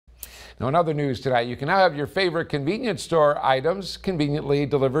Now, in other news tonight, you can now have your favorite convenience store items conveniently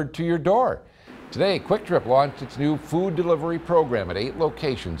delivered to your door. Today, Kwik Trip launched its new food delivery program at 8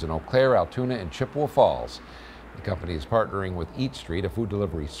 locations in Eau Claire, Altoona, and Chippewa Falls. The company is partnering with Eat Street, a food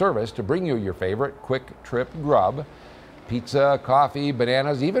delivery service, to bring you your favorite Kwik Trip grub. Pizza, coffee,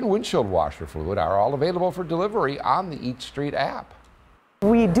 bananas, even windshield washer fluid are all available for delivery on the Eat Street app.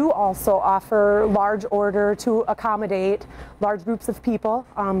 We do also offer large order to accommodate large groups of people,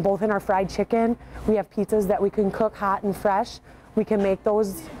 both in our fried chicken. We have pizzas that we can cook hot and fresh. We can make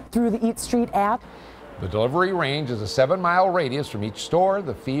those through the Eat Street app. The delivery range is a 7-mile radius from each store.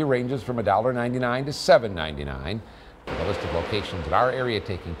 The fee ranges from $1.99 to $7.99. For the list of locations in our area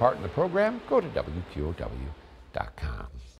taking part in the program, go to WQOW.com.